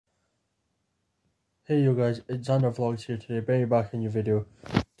Hey you guys, it's Xander Vlogs here today, bringing you back a new video.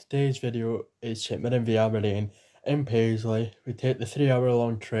 Today's video is St Mirren v Aberdeen in Paisley. We take the 3-hour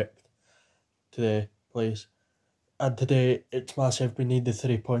long trip to the place. And today, it's massive. We need the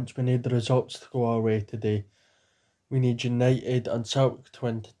 3 points. We need the results to go our way today. We need United and Celtic to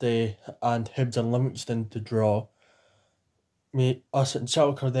win today, and Hibs and Livingston to draw. Us and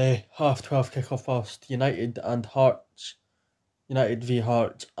Celtic are the 12:30 kick-off first. United v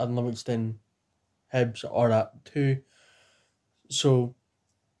Hearts and Livingston Hibs are at 2. So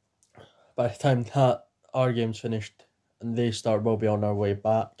by the time that our game's finished and they start, we'll be on our way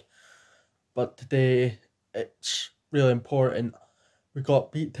back. But today it's really important. We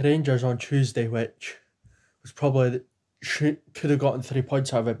got beat to Rangers on Tuesday, which was probably could have gotten 3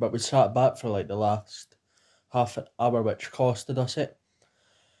 points out of it, but we sat back for like the last half an hour, which costed us it.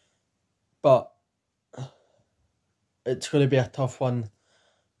 But it's going to be a tough one.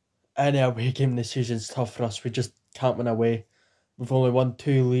 Any away game this season's tough for us. We just can't win away. We've only won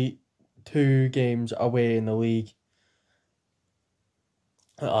two games away in the league,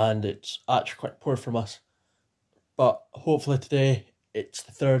 and it's actually quite poor from us. But hopefully today it's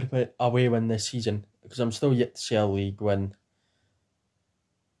the third away win this season, because I'm still yet to see a league win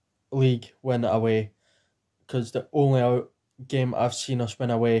away, because the only game I've seen us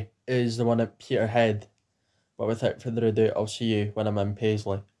win away is the one at Peterhead. But without further ado, I'll see you when I'm in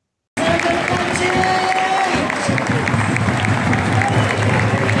Paisley.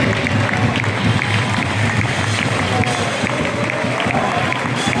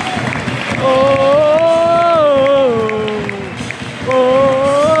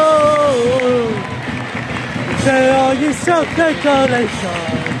 Say you Celtic nation,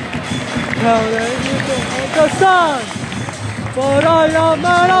 telling you don't understand, but I am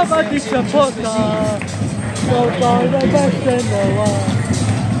an Aberdeen supporter, so far the best in the world.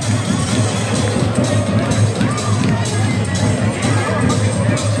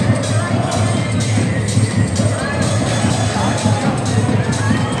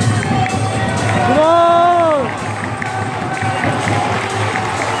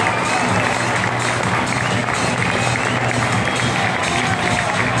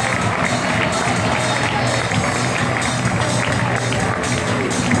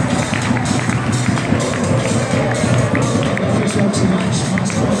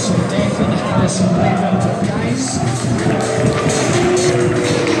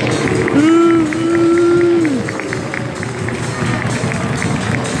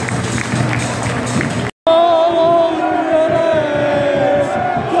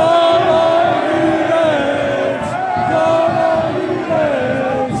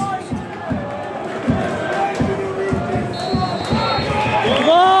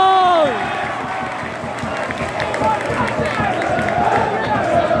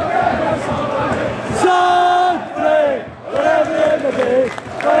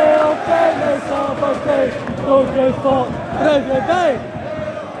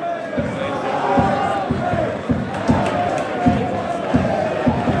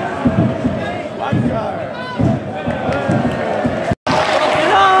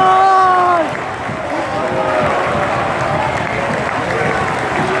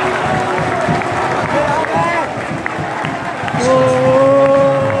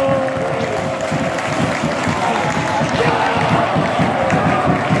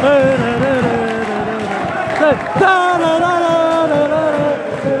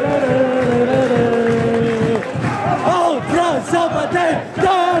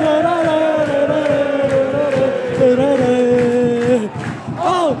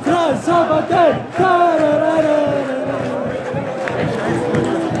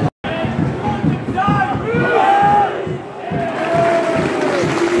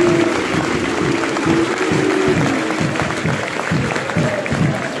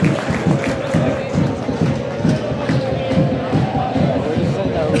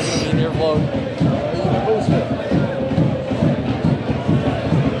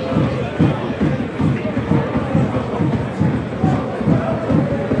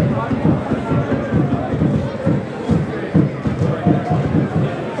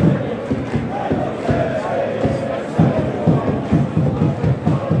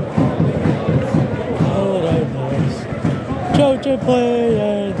 Children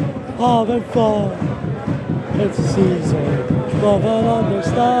playing, having fun. It's a season, love and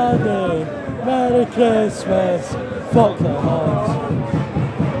understanding. Merry Christmas, fuck the Hearts.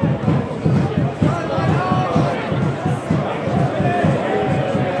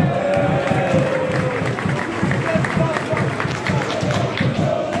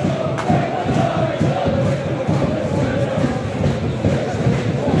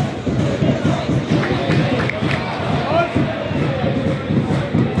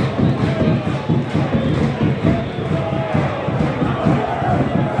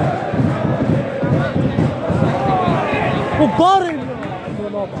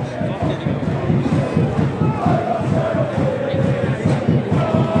 know about it.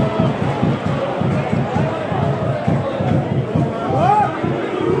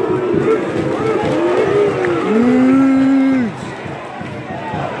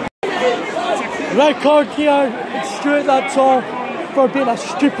 Red card here, it's Stuart, that's all, for being a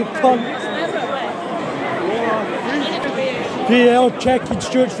stupid cunt. VAR checking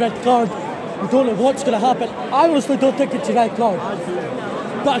Stuart's red card. We don't know what's going to happen. I honestly don't think it's a red card.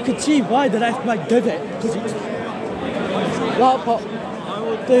 But I can see why the ref might give it, because it's that, but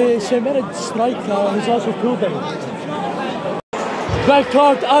the St Mirren striker has also pulled it. Red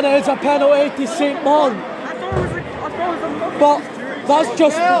card, and it is a penalty to St Mirren. But that's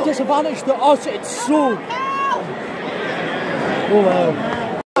just the disadvantage to us, it's so. Oh well.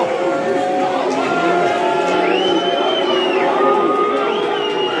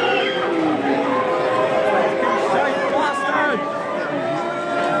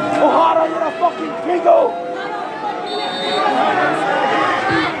 O'Hara, you're a fucking pingo!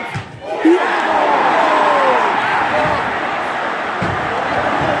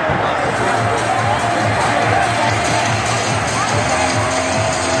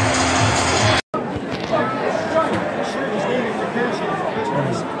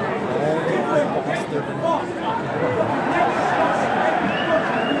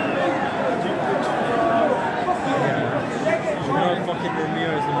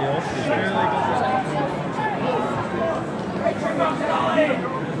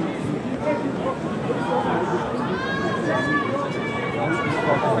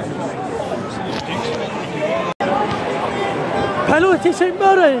 Penalty St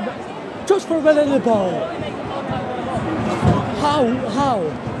Mirren, just for winning the ball. How?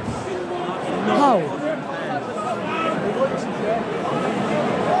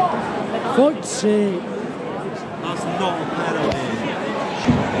 Fuck's sake. That's not a penalty.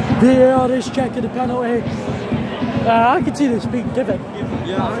 VAR is checking the penalty. I can see this being given.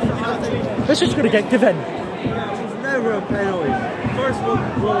 Yeah, This is going to get given. it's never a penalty. First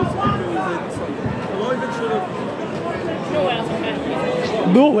one was if it was inside. Well, even should have.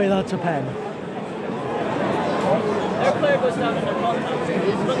 No way that's a pen. Their player goes down in their contact,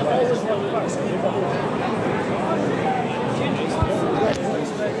 but the ball was held first.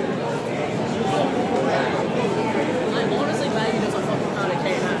 I'm honestly begging there's a fucking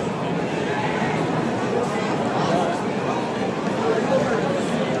hurricane now.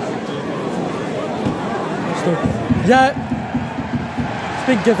 Yeah, it's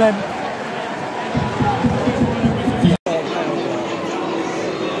been given.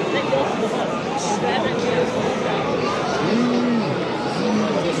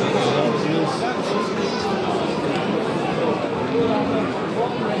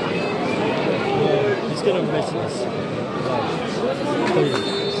 He's going to miss this.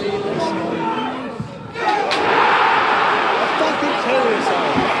 Fucking kill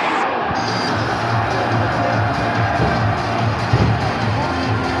yourself.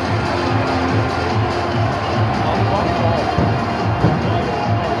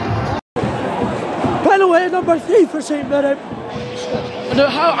 Penalty number 3 for St Mirren.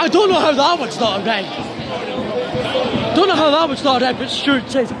 I don't know how that one's not a red. Don't know how that one's not a red, but Stuart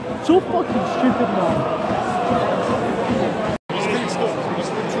says so fucking stupid, man.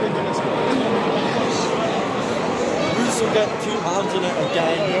 Bruce will get 2 hands on it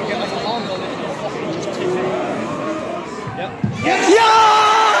again. He'll get a hand on it and fucking just take it. Yep. Yeah!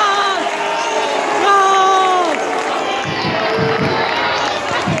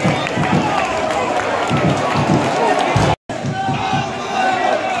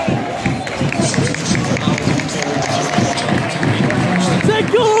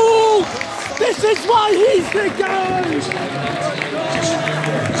 This is why he's the goat!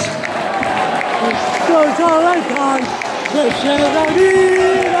 Goes all the time, the shit of the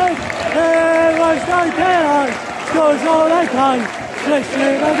needed, it was like that. Goes all the time, the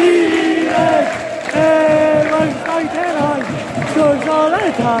shit of the needed, it was like that. Goes all the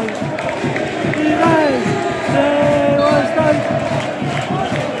time, it was like.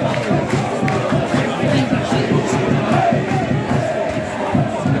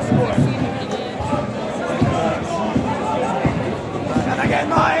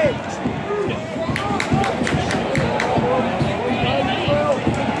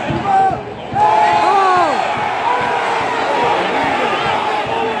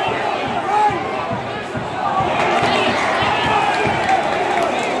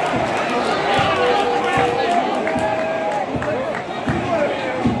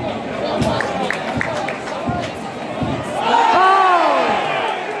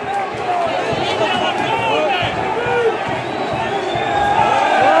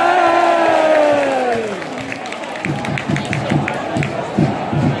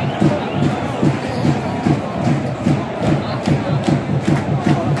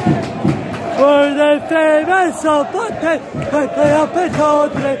 Deve Zapatero, perché a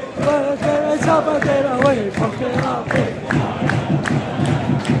Petrodre, deve Zapatero, perché a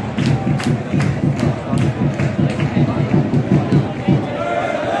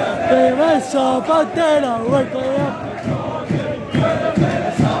Deve Zapatero, perché a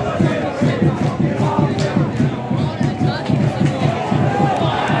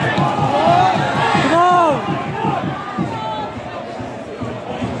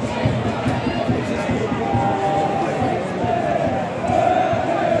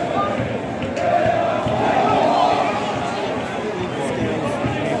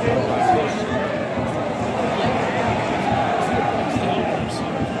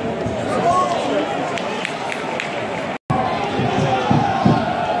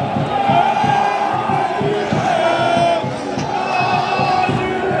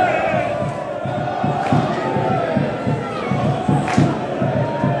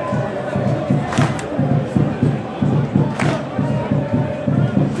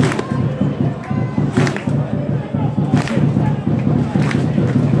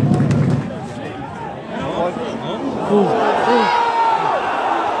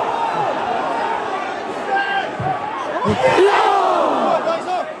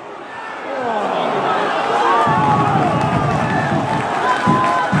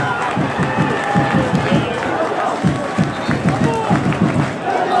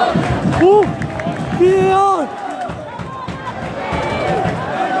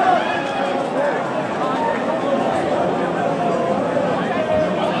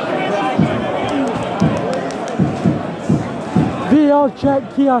VAR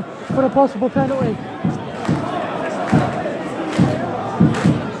check here for a possible penalty.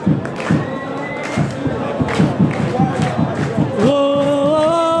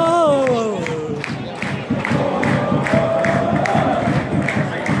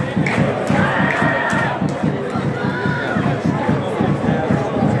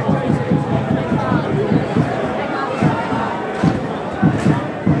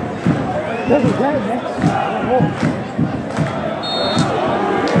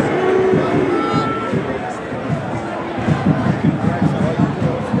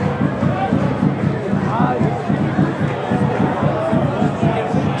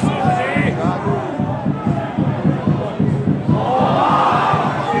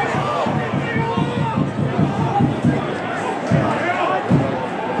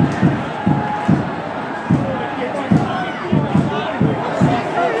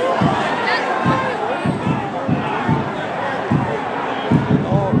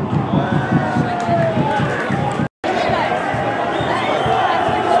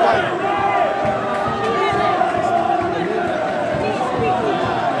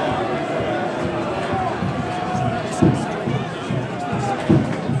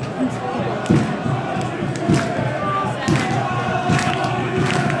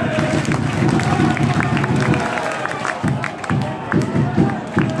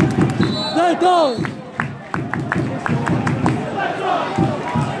 Go!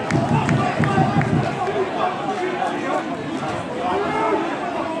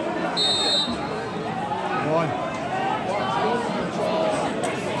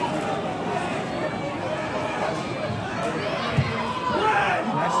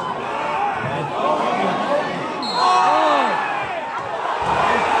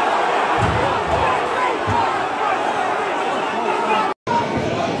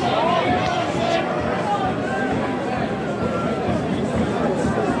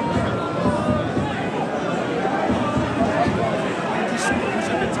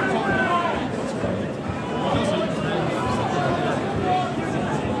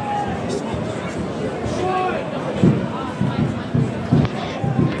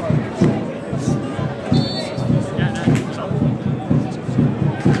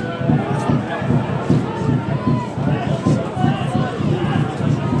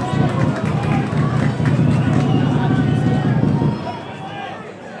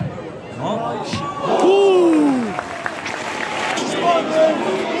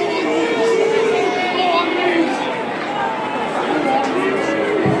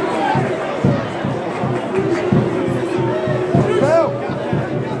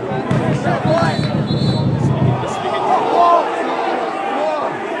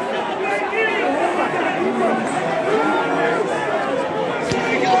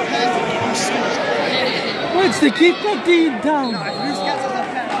 What's the keep that Dean down?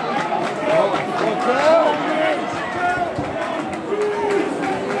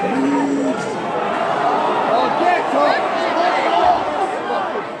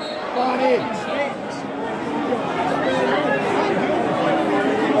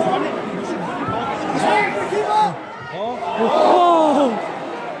 Hey!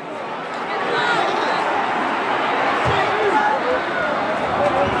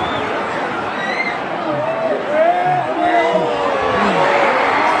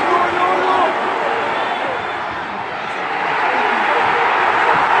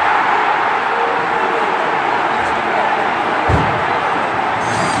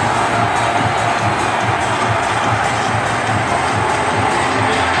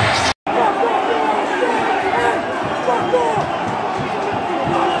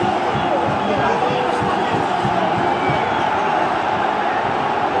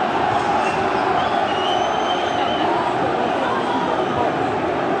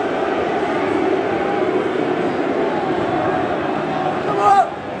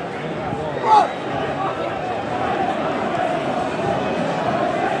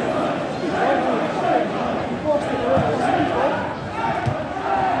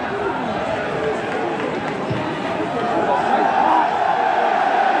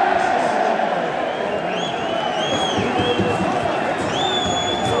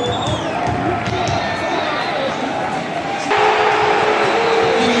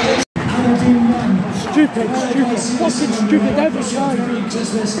 Stupid, fucking stupid every time.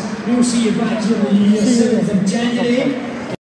 Christmas. We'll see you back here on the 7th of January.